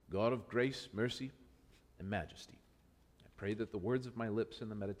God of grace, mercy, and majesty, I pray that the words of my lips and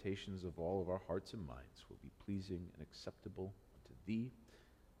the meditations of all of our hearts and minds will be pleasing and acceptable unto Thee,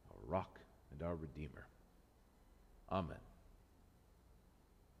 our rock and our Redeemer. Amen.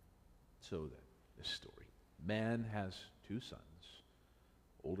 So then, this story. Man has two sons.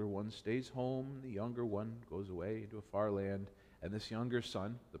 Older one stays home, the younger one goes away into a far land, and this younger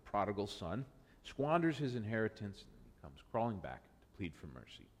son, the prodigal son, squanders his inheritance and he comes crawling back to plead for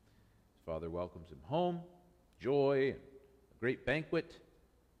mercy. His father welcomes him home, joy, and a great banquet.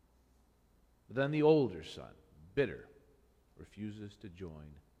 But then the older son, bitter, refuses to join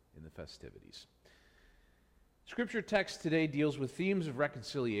in the festivities. Scripture text today deals with themes of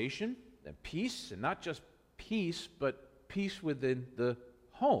reconciliation and peace, and not just peace, but peace within the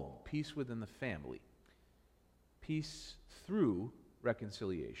home, peace within the family, peace through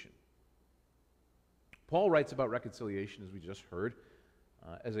reconciliation. Paul writes about reconciliation, as we just heard,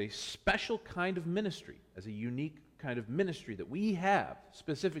 as a special kind of ministry, as a unique kind of ministry that we have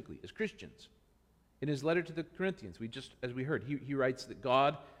specifically as Christians. In his letter to the Corinthians, as we heard, he writes that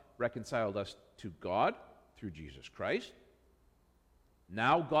God reconciled us to God through Jesus Christ.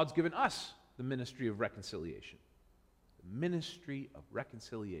 Now God's given us the ministry of reconciliation. The ministry of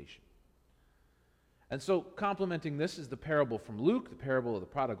reconciliation. And so complementing this is the parable from Luke, the parable of the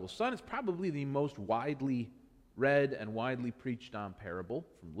prodigal son. It's probably the most widely read and widely preached on parable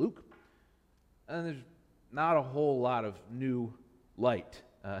from Luke. And there's not a whole lot of new light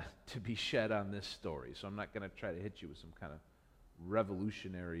to be shed on this story. So I'm not going to try to hit you with some kind of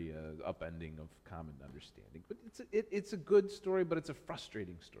revolutionary upending of common understanding. But it's a good story, but it's a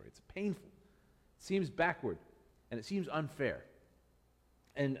frustrating story. It's painful. It seems backward, and it seems unfair.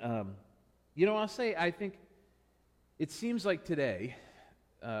 And, I'll say, I think it seems like today,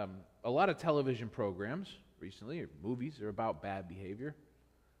 a lot of television programs recently, or movies, are about bad behavior,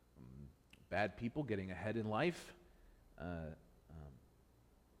 bad people getting ahead in life.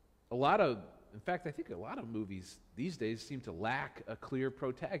 In fact, I think a lot of movies these days seem to lack a clear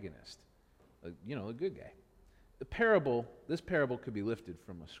protagonist, a good guy. This parable could be lifted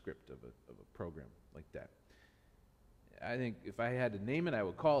from a script of a program like that. I think if I had to name it, I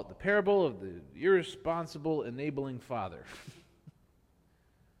would call it the parable of the irresponsible enabling father.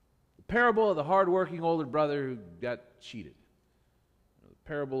 The parable of the hardworking older brother who got cheated. The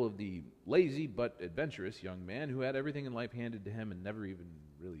parable of the lazy but adventurous young man who had everything in life handed to him and never even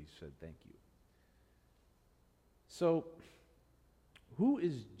really said thank you. So, who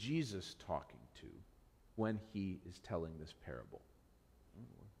is Jesus talking to when he is telling this parable?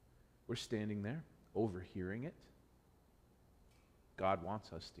 We're standing there, overhearing it. God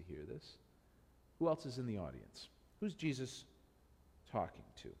wants us to hear this. Who else is in the audience? Who's Jesus talking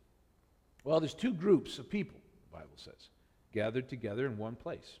to? Well, there's two groups of people, the Bible says, gathered together in one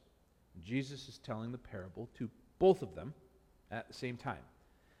place. Jesus is telling the parable to both of them at the same time.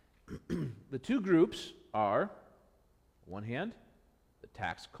 The two groups are, on one hand, the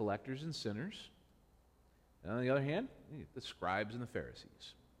tax collectors and sinners, and on the other hand, the scribes and the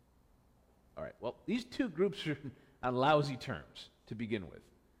Pharisees. All right, well, these two groups are on lousy terms to begin with.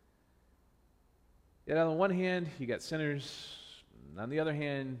 Yet on the one hand, you got sinners, and on the other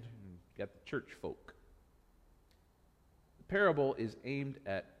hand, you got the church folk. The parable is aimed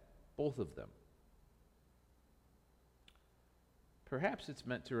at both of them. Perhaps it's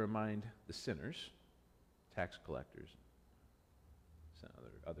meant to remind the sinners, tax collectors,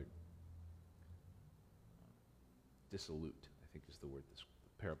 other dissolute, I think is the word this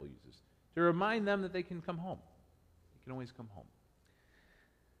parable uses, to remind them that they can come home. They can always come home.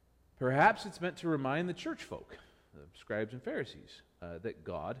 Perhaps it's meant to remind the church folk, the scribes and Pharisees, that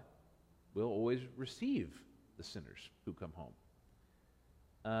God will always receive the sinners who come home.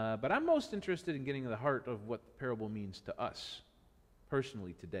 But I'm most interested in getting to the heart of what the parable means to us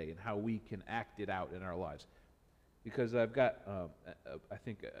personally today and how we can act it out in our lives. Because I've got, I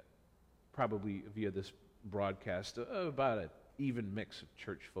think, probably via this broadcast, about an even mix of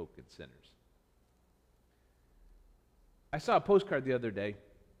church folk and sinners. I saw a postcard the other day.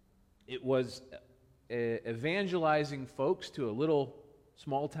 It was evangelizing folks to a little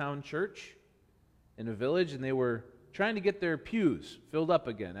small-town church in a village, and they were trying to get their pews filled up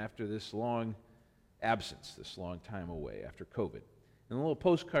again after this long absence, this long time away after COVID. And the little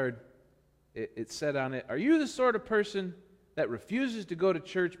postcard, it said on it, "Are you the sort of person that refuses to go to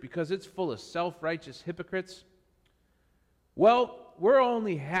church because it's full of self-righteous hypocrites? Well, we're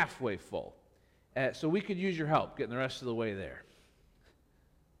only halfway full, so we could use your help getting the rest of the way there."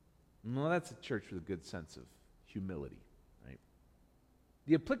 Well, that's a church with a good sense of humility, right?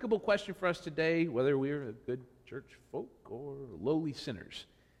 The applicable question for us today, whether we're a good church folk or lowly sinners,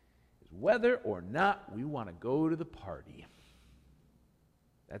 whether or not we want to go to the party.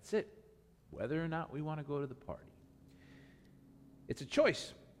 That's it. Whether or not we want to go to the party. It's a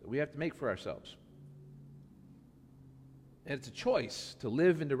choice that we have to make for ourselves. And it's a choice to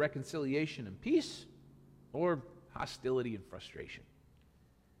live into reconciliation and peace or hostility and frustration.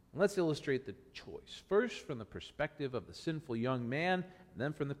 And let's illustrate the choice. First, from the perspective of the sinful young man, and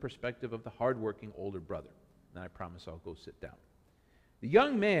then from the perspective of the hardworking older brother. And I promise I'll go sit down. The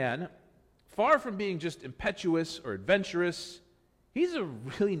young man, far from being just impetuous or adventurous, he's a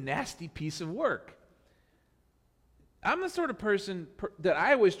really nasty piece of work. I'm the sort of person that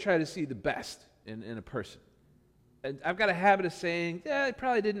I always try to see the best in a person. And I've got a habit of saying, yeah, they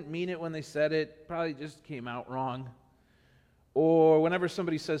probably didn't mean it when they said it, probably just came out wrong. Or whenever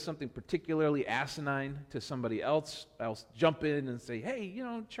somebody says something particularly asinine to somebody else, I'll jump in and say, hey,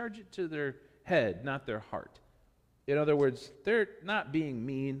 charge it to their head, not their heart. In other words, they're not being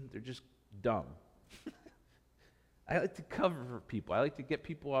mean, they're just dumb. I like to cover for people. I like to get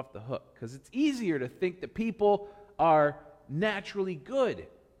people off the hook because it's easier to think that people are naturally good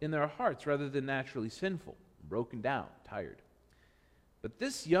in their hearts rather than naturally sinful, broken down, tired. But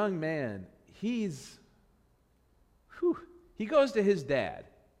this young man, he goes to his dad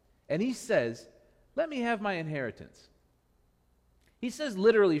and he says, let me have my inheritance. He says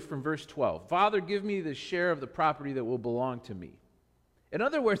literally from verse 12, Father, give me the share of the property that will belong to me. In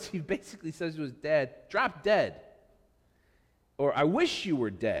other words, he basically says to his dad, drop dead. Or I wish you were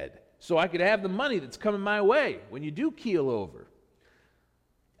dead so I could have the money that's coming my way when you do keel over.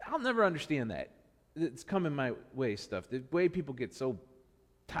 I'll never understand that. It's coming my way stuff. The way people get so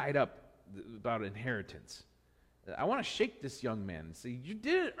tied up about inheritance. I want to shake this young man and say, you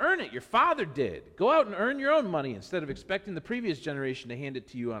didn't earn it. Your father did. Go out and earn your own money instead of expecting the previous generation to hand it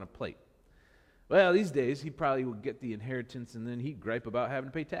to you on a plate. Well, these days, he probably would get the inheritance and then he'd gripe about having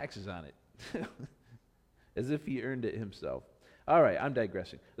to pay taxes on it. As if he earned it himself. All right, I'm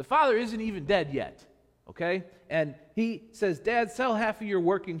digressing. The father isn't even dead yet, okay? And he says, Dad, sell half of your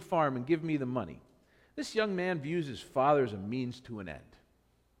working farm and give me the money. This young man views his father as a means to an end.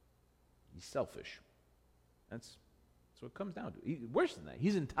 He's selfish. That's what it comes down to. Worse than that,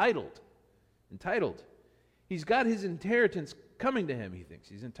 he's entitled. Entitled. He's got his inheritance coming to him, he thinks.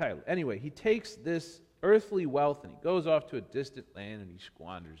 He's entitled. Anyway, he takes this earthly wealth and he goes off to a distant land and he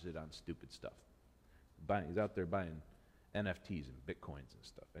squanders it on stupid stuff. He's out there buying NFTs and Bitcoins and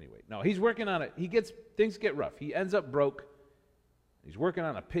stuff. Anyway, no, he's working on it. Things get rough. He ends up broke. He's working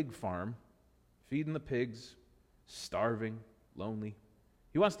on a pig farm, feeding the pigs, starving, lonely.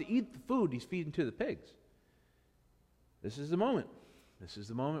 He wants to eat the food he's feeding to the pigs. This is the moment. This is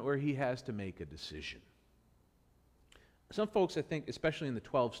the moment where he has to make a decision. Some folks, I think, especially in the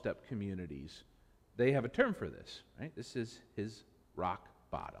 12-step communities, they have a term for this, right? This is his rock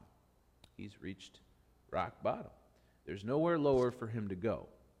bottom. He's reached rock bottom. There's nowhere lower for him to go.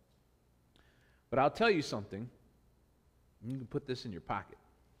 But I'll tell you something. You can put this in your pocket.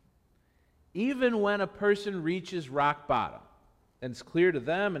 Even when a person reaches rock bottom, and it's clear to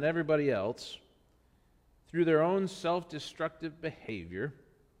them and everybody else, through their own self-destructive behavior,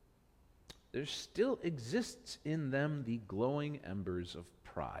 there still exists in them the glowing embers of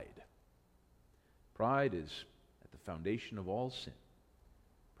pride. Pride is at the foundation of all sin.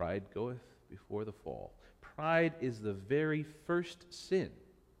 Pride goeth before the fall. Pride is the very first sin.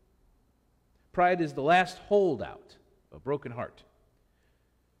 Pride is the last holdout of a broken heart.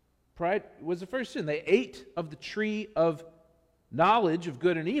 Pride was the first sin. They ate of the tree of knowledge of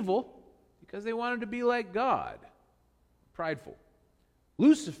good and evil because they wanted to be like God. Prideful.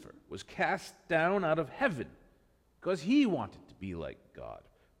 Lucifer was cast down out of heaven because he wanted to be like God.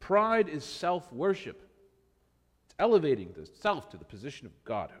 Pride is self-worship. It's elevating the self to the position of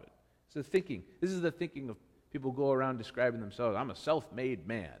godhood. This is the thinking of people who go around describing themselves, I'm a self-made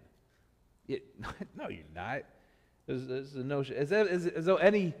man. No, you're not. There's a notion, as though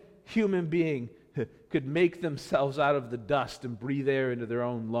any human being could make themselves out of the dust and breathe air into their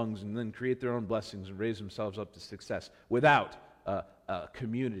own lungs and then create their own blessings and raise themselves up to success without a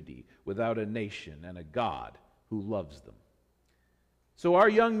community, without a nation and a God who loves them. So our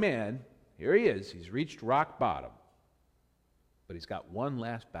young man, here he is, he's reached rock bottom, but he's got one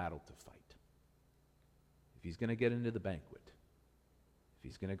last battle to fight. If he's going to get into the banquet, if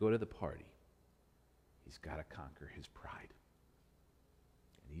he's going to go to the party, he's got to conquer his pride.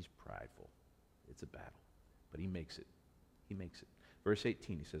 And he's prideful. It's a battle. But he makes it. He makes it. Verse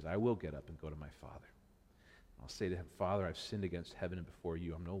 18, he says, I will get up and go to my father. I'll say to him, Father, I've sinned against heaven and before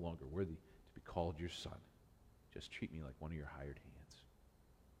you. I'm no longer worthy to be called your son. Just treat me like one of your hired hands.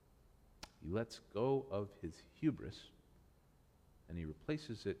 He lets go of his hubris, and he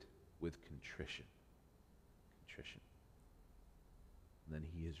replaces it with contrition. Contrition. And then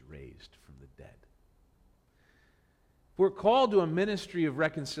he is raised from the dead. If we're called to a ministry of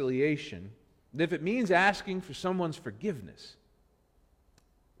reconciliation, and if it means asking for someone's forgiveness,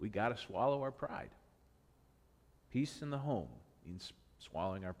 we got to swallow our pride. Peace in the home means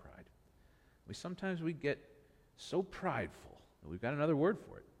swallowing our pride. Sometimes we get so prideful, and we've got another word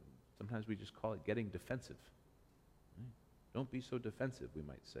for it. Sometimes we just call it getting defensive. Don't be so defensive, we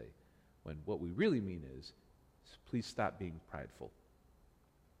might say, when what we really mean is, please stop being prideful.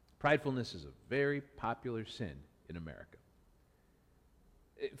 Pridefulness is a very popular sin in America.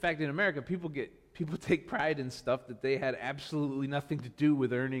 In fact, in America, people take pride in stuff that they had absolutely nothing to do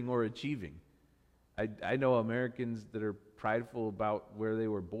with earning or achieving. I know Americans that are prideful about where they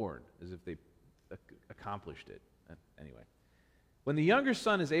were born, as if they accomplished it. Anyway, when the younger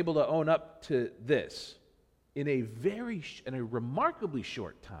son is able to own up to this, in a remarkably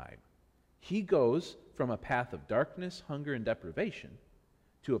short time, he goes from a path of darkness, hunger, and deprivation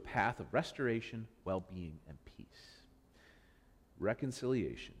to a path of restoration, well-being, and peace.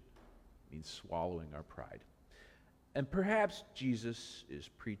 Reconciliation means swallowing our pride. And perhaps Jesus is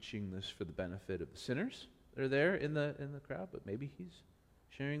preaching this for the benefit of the sinners that are there in the crowd, but maybe he's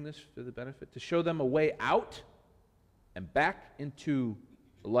sharing this for the benefit to show them a way out and back into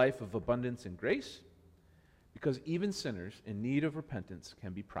a life of abundance and grace, because even sinners in need of repentance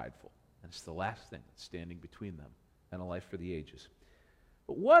can be prideful, and it's the last thing that's standing between them and a life for the ages.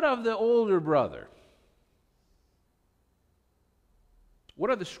 But what of the older brother? What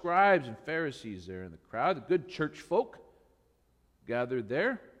are the scribes and Pharisees there in the crowd, the good church folk gathered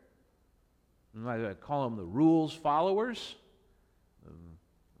there? I call them the rules followers,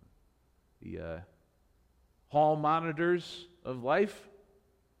 the hall monitors of life,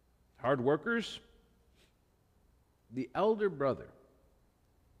 hard workers. The elder brother,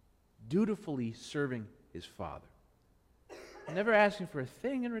 dutifully serving his father, never asking for a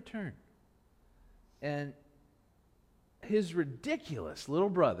thing in return. And his ridiculous little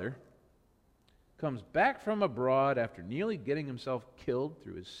brother comes back from abroad after nearly getting himself killed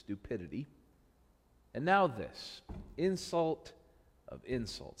through his stupidity. And now this, insult of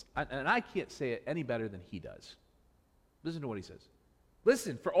insults. And I can't say it any better than he does. Listen to what he says.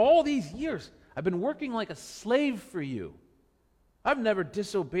 Listen, for all these years, I've been working like a slave for you. I've never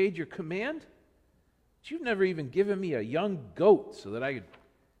disobeyed your command. But you've never even given me a young goat so that I could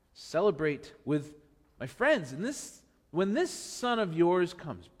celebrate with my friends. And when this son of yours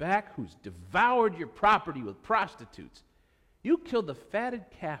comes back, who's devoured your property with prostitutes, you killed the fatted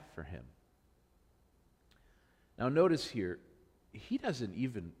calf for him. Now notice here, he doesn't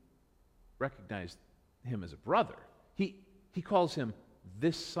even recognize him as a brother. He calls him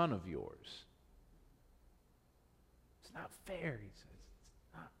this son of yours. It's not fair, he says.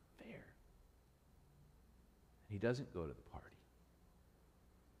 It's not fair. And he doesn't go to the party.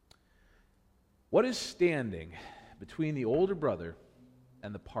 What is standing between the older brother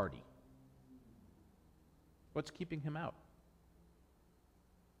and the party? What's keeping him out?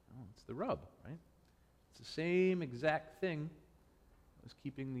 Oh, it's the rub, right? It's the same exact thing that was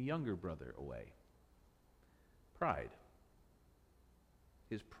keeping the younger brother away. Pride.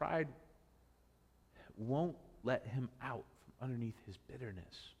 His pride won't let him out from underneath his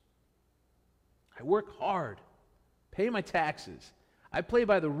bitterness. I work hard, pay my taxes, I play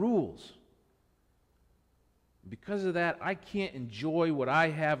by the rules. Because of that, I can't enjoy what I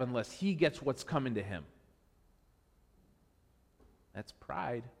have unless he gets what's coming to him. That's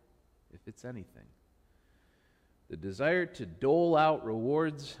pride, if it's anything. The desire to dole out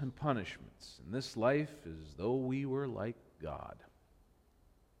rewards and punishments in this life as though we were like God.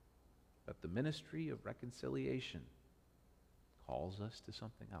 But the ministry of reconciliation calls us to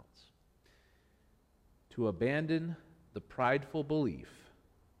something else. To abandon the prideful belief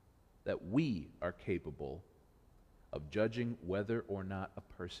that we are capable of judging whether or not a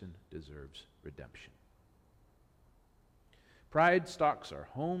person deserves redemption. Pride stalks our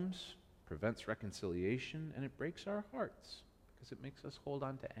homes, prevents reconciliation, and it breaks our hearts because it makes us hold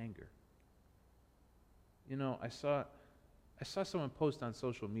on to anger. You know, I saw someone post on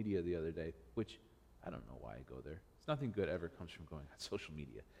social media the other day, which I don't know why I go there. It's nothing good ever comes from going on social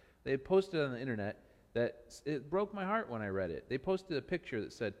media. They had posted on the internet that it broke my heart when I read it. They posted a picture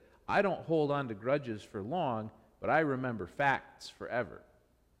that said, "I don't hold on to grudges for long, but I remember facts forever."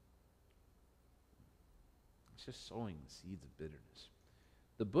 It's just sowing the seeds of bitterness.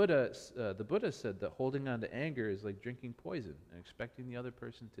 The Buddha said that holding on to anger is like drinking poison and expecting the other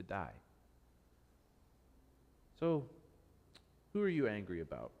person to die. So, who are you angry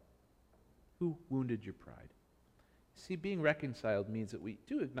about? Who wounded your pride? See, being reconciled means that we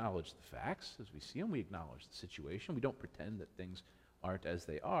do acknowledge the facts as we see them. We acknowledge the situation. We don't pretend that things aren't as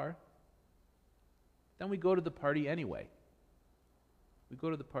they are. Then we go to the party anyway. We go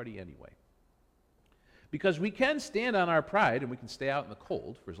to the party anyway. Because we can stand on our pride and we can stay out in the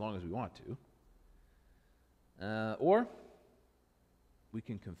cold for as long as we want to. Or we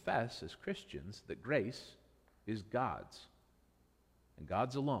can confess as Christians that grace is God's, and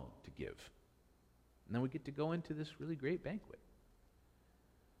God's alone to give. And then we get to go into this really great banquet.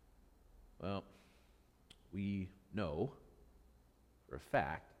 Well, we know for a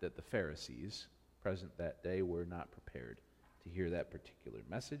fact that the Pharisees present that day were not prepared to hear that particular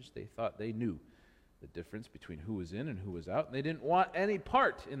message. They thought they knew the difference between who was in and who was out, and they didn't want any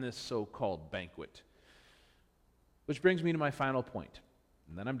part in this so-called banquet. Which brings me to my final point,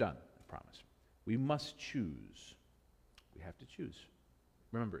 and then I'm done, I promise. We must choose. We have to choose.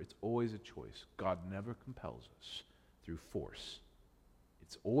 Remember, it's always a choice. God never compels us through force.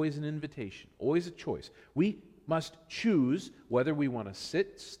 It's always an invitation, always a choice. We must choose whether we want to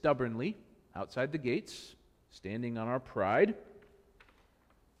sit stubbornly outside the gates, standing on our pride,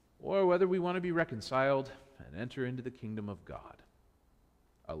 or whether we want to be reconciled and enter into the kingdom of God,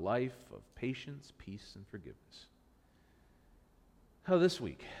 a life of patience, peace, and forgiveness. How this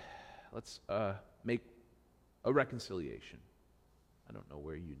week, let's make a reconciliation. I don't know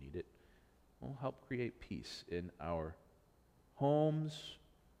where you need it. We'll help create peace in our homes,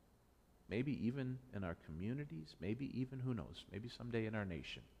 maybe even in our communities, maybe even, who knows, maybe someday in our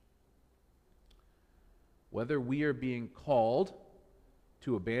nation. Whether we are being called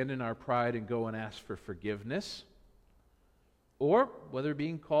to abandon our pride and go and ask for forgiveness, or whether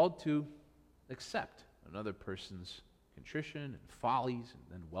being called to accept another person's contrition and follies and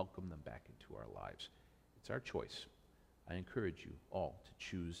then welcome them back into our lives. It's our choice. I encourage you all to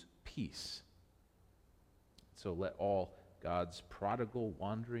choose peace. So let all God's prodigal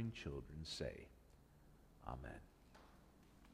wandering children say, Amen.